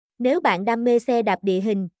Nếu bạn đam mê xe đạp địa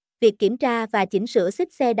hình, việc kiểm tra và chỉnh sửa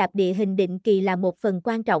xích xe đạp địa hình định kỳ là một phần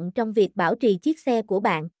quan trọng trong việc bảo trì chiếc xe của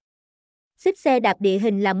bạn. Xích xe đạp địa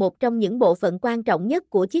hình là một trong những bộ phận quan trọng nhất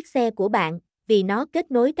của chiếc xe của bạn, vì nó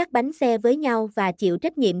kết nối các bánh xe với nhau và chịu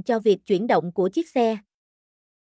trách nhiệm cho việc chuyển động của chiếc xe.